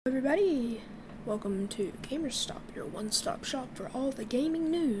Everybody, welcome to Gamerspot, your one-stop shop for all the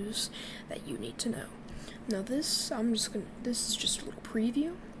gaming news that you need to know. Now this is just a little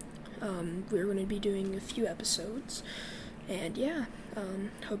preview. We're going to be doing a few episodes, and yeah,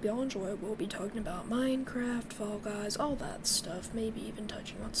 hope y'all enjoy it. We'll be talking about Minecraft, Fall Guys, all that stuff, maybe even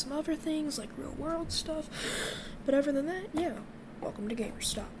touching on some other things like real world stuff, but other than that, yeah, welcome to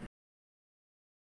Gamerspot.